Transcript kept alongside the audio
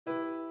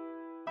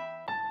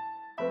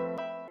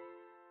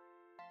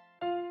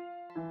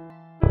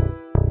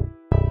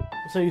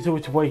So YouTube,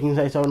 it's your boy King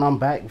Say So, and I'm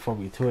back. Before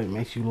we get to it,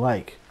 make sure you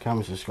like,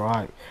 comment,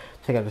 subscribe.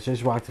 Check out the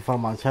search box to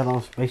find my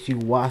channels. Make sure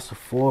you watch the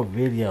full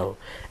video.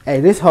 Hey,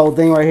 this whole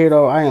thing right here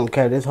though, I don't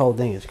care. This whole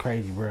thing is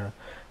crazy, bro.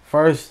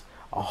 First,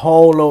 a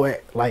whole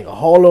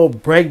little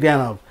breakdown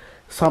of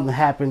something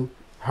happened.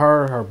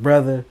 Her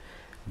brother.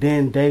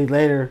 Then days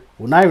later,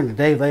 well, not even a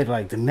day later,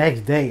 like the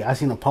next day, I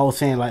seen a post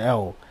saying like,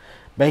 oh,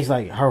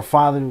 basically like her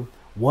father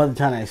wasn't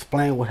trying to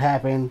explain what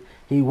happened.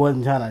 He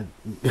wasn't trying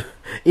to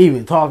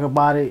even talk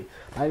about it.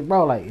 Like,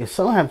 bro, like if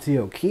something happened to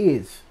your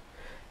kids,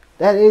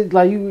 that is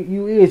like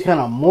you is kind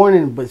of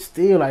mourning, but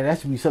still like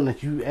that should be something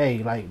that you,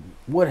 hey, like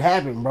what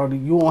happened, bro?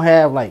 You won't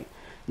have like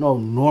no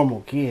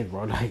normal kids,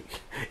 bro. Like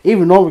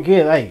even normal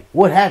kids, like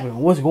what happened?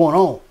 What's going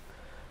on?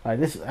 Like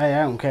this, I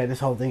don't care.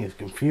 This whole thing is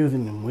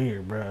confusing and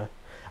weird, bro.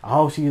 I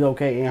hope she's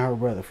okay and her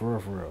brother, for real,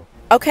 for real.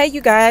 Okay,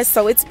 you guys,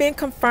 so it's been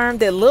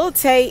confirmed that Lil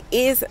Tay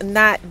is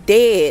not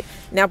dead.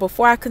 Now,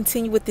 before I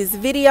continue with this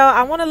video,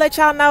 I want to let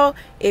y'all know,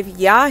 if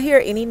y'all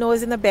hear any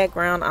noise in the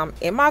background, I'm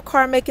in my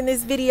car making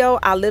this video.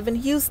 I live in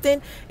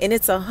Houston, and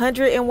it's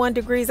 101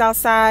 degrees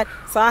outside,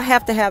 so I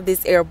have to have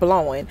this air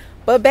blowing.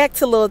 But back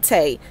to Lil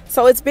Tay.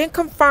 So it's been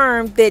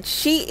confirmed that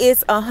she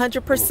is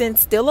 100%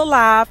 still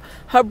alive.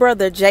 Her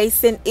brother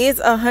Jason is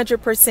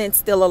 100%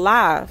 still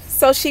alive.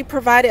 So she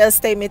provided a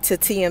statement to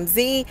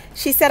TMZ.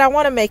 She said, "I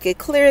want to make it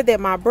clear that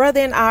my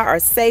brother and I are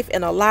safe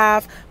and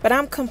alive, but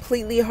I'm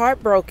completely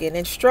heartbroken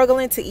and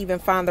struggling to even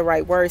find the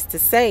right words to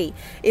say.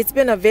 It's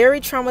been a very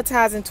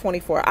traumatizing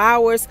 24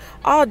 hours.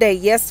 All day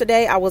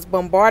yesterday, I was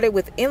bombarded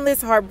with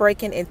endless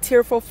heartbreaking and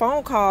tearful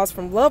phone calls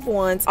from loved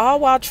ones, all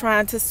while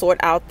trying to sort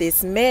out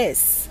this mess."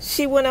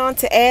 She went on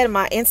to add,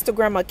 "My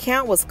Instagram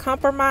account was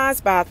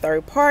compromised by a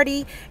third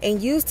party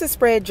and used to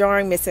spread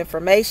jarring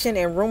misinformation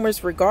and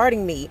rumors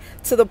regarding me,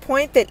 to the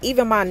point that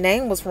even my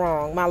name was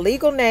wrong. My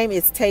legal name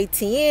is Tay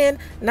Tien,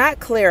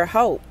 not Claire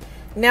Hope."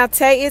 Now,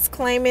 Tay is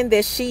claiming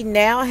that she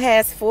now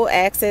has full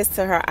access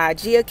to her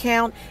IG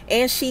account,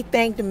 and she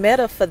thanked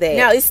Meta for that.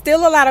 Now, it's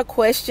still a lot of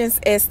questions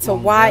as to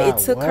why it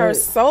took her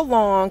so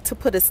long to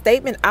put a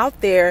statement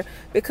out there,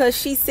 because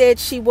she said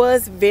she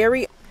was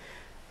very...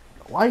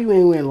 Why you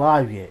ain't went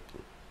live yet?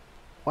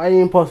 Why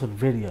you ain't posted a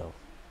video?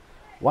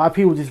 Why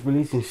people just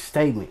releasing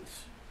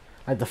statements?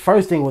 Like the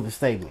first thing was a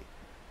statement.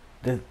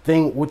 The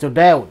thing with your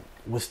dad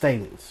was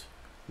statements.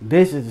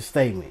 This is a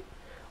statement.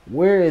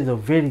 Where is a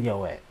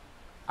video at?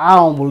 I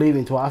don't believe it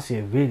until I see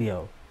a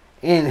video.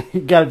 And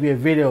it gotta be a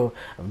video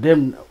of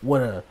them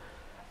with a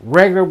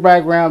regular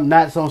background,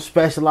 not some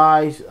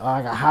specialized,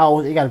 like a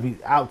house. It gotta be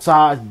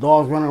outside,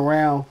 dogs running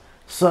around,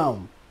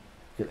 something.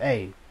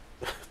 Hey,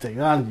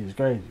 technology is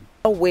crazy.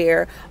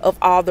 Aware of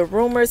all the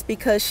rumors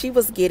because she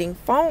was getting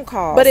phone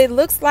calls, but it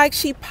looks like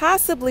she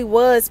possibly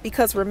was,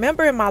 because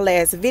remember in my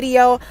last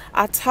video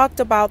I talked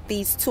about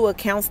these two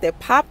accounts that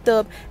popped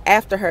up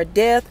after her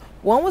death.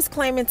 One was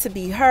claiming to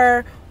be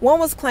her, one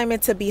was claiming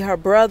to be her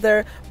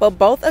brother, but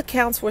both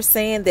accounts were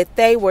saying that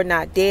they were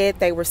not dead,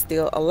 they were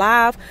still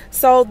alive.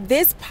 So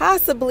this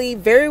possibly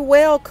very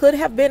well could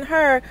have been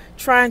her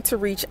trying to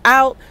reach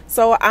out.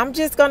 So I'm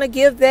just going to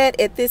give that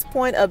at this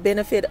point a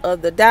benefit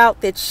of the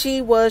doubt that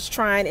she was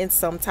trying in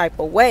some type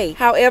of way.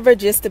 However,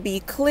 just to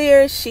be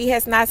clear, she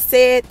has not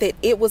said that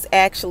it was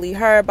actually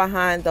her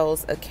behind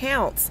those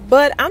accounts.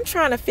 But I'm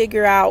trying to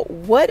figure out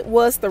what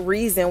was the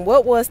reason,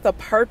 what was the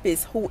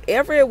purpose,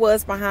 whoever it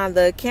was behind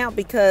the account,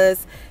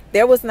 because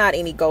there was not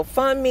any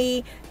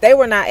GoFundMe. They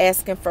were not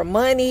asking for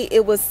money.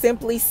 It was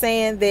simply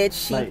saying that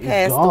she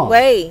passed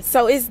away.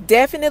 So it's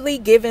definitely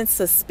giving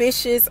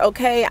suspicious.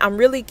 Okay, I'm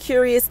really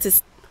curious to...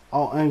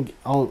 like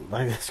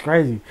that's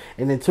crazy.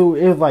 And then too,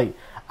 it was like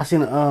I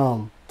seen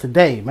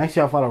today. Make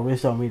sure y'all follow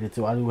Rich on Media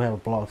too. I do have a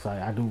blog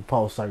site. I do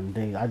post certain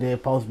things. I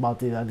did post about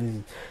this. I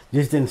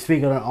just didn't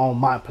speak on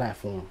my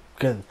platform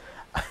because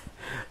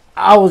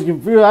I was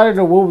confused. I didn't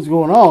know what was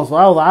going on, so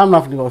I was like, I'm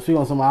not gonna go speak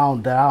on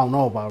something that I don't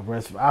know about, bro.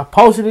 I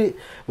posted it,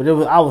 but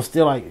I was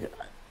still like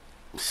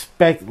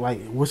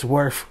what's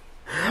worth.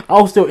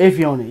 I was still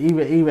iffy on it,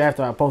 even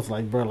after I posted.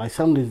 Like, bro, like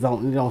some of these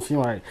don't seem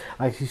right.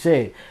 Like she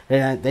said, they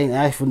didn't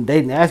ask for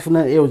nothing.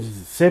 It was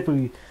just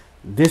simply,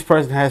 this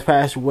person has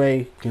passed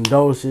away.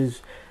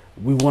 Condolences.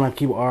 We want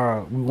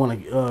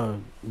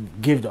to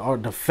give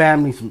the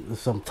family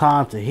some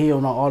time to heal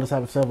and all this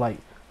type of stuff, like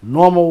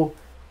normal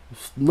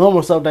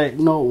stuff that,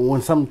 you know,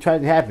 when something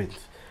tragic happens.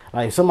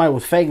 Like if somebody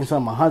was faking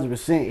something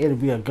 100%, it'll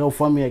be a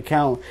GoFundMe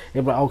account.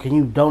 It'll be like, oh, can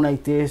you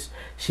donate this?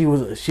 She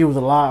was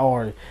alive,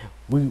 or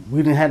we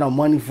didn't have no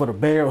money for the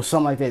burial or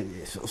something like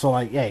that. So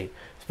like, hey,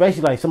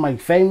 especially like somebody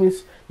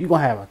famous, you're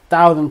gonna have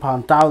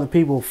 1,000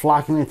 people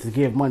flocking in to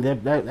give money.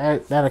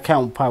 That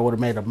account probably would have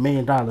made $1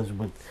 million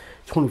with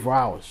 24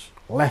 hours,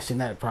 less than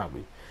that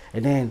probably.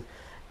 And then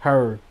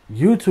her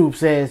YouTube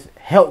says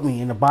 "help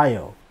me" in the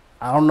bio.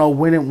 I don't know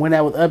when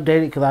that was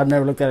updated, because I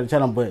never looked at the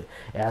channel, but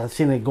I've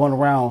seen it going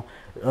around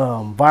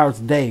viral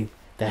today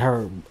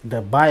that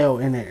the bio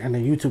in the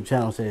YouTube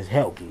channel says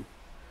 "help me."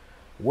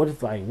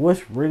 What's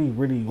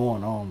really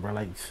going on, bro?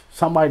 Like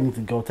somebody needs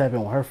to go tap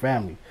in with her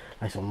family,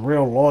 like some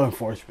real law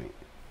enforcement.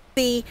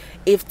 See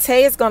if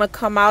Tay is gonna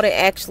come out and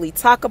actually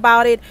talk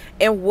about it,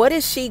 and what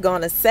is she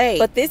gonna say.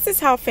 But this is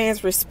how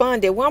fans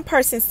responded. One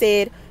person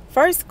said,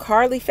 first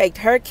Carly faked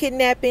her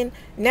kidnapping,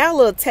 now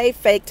Lil Tay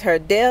faked her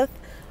death.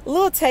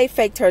 Lil Tay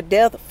faked her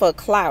death for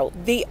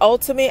clout. The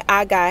ultimate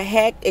I got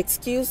hacked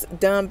excuse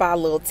done by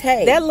Lil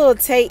Tay. That Lil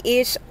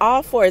Tay-ish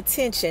all for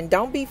attention.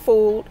 Don't be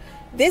fooled.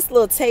 This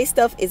Lil Tay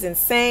stuff is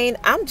insane.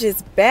 I'm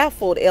just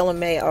baffled,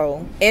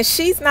 LMAO. And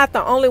she's not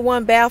the only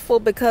one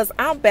baffled, because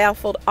I'm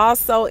baffled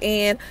also,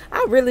 and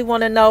I really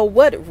want to know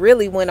what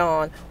really went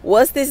on.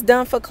 Was this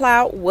done for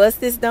clout? Was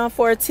this done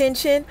for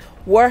attention?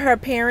 Were her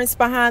parents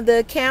behind the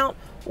account?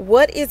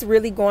 What is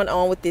really going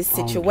on with this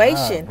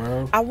situation?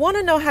 God, I want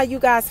to know how you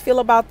guys feel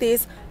about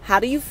this. How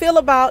do you feel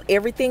about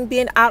everything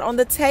being out on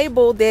the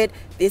table that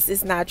this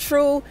is not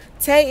true?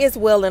 Tay is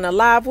well and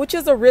alive, which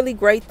is a really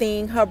great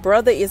thing. Her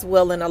brother is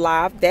well and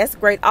alive. That's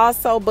great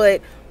also,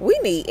 but we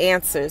need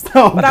answers.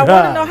 But I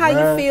want to know how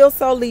you feel,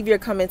 so leave your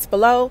comments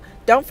below.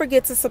 Don't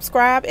forget to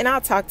subscribe, and I'll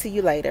talk to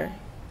you later.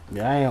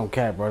 Yeah, I ain't on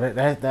cap, bro.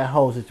 That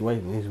whole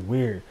situation is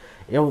weird.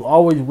 It was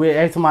always weird.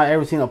 Every time I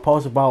ever seen a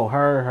post about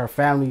her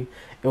family,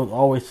 it was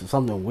always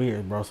something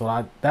weird, bro.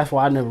 So that's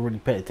why I never really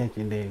paid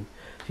attention. Then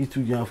she's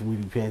too young for me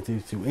to be paying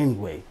attention to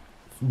anyway.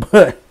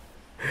 But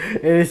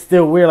it is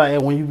still weird,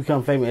 like when you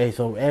become famous. Hey,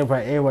 so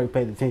everybody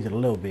paid attention a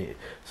little bit.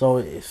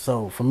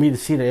 So for me to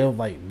see that, it was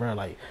like, bro,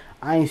 like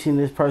I ain't seen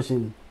this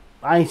person.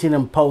 I ain't seen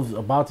them post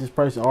about this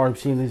person, or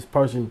seen this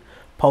person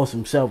post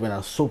himself in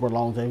a super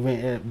long time.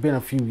 It's been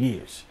a few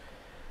years.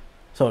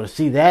 So to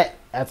see that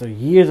after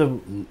years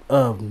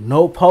of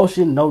no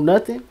posting, no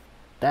nothing,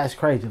 that's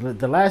crazy.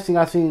 The last thing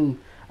I seen,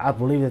 I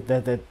believe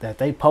that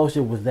they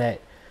posted was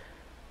that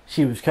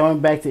she was coming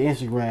back to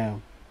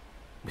Instagram.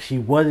 She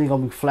wasn't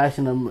gonna be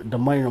flashing the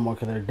money no more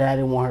because her dad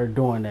didn't want her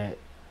doing that.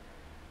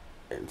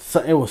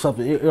 So it was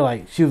something. It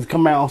like she was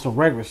coming out on some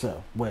regular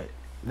stuff, but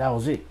that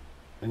was it,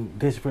 and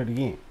disappeared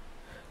again.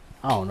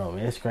 I don't know,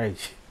 man. It's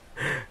crazy.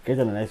 Get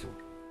to the next one.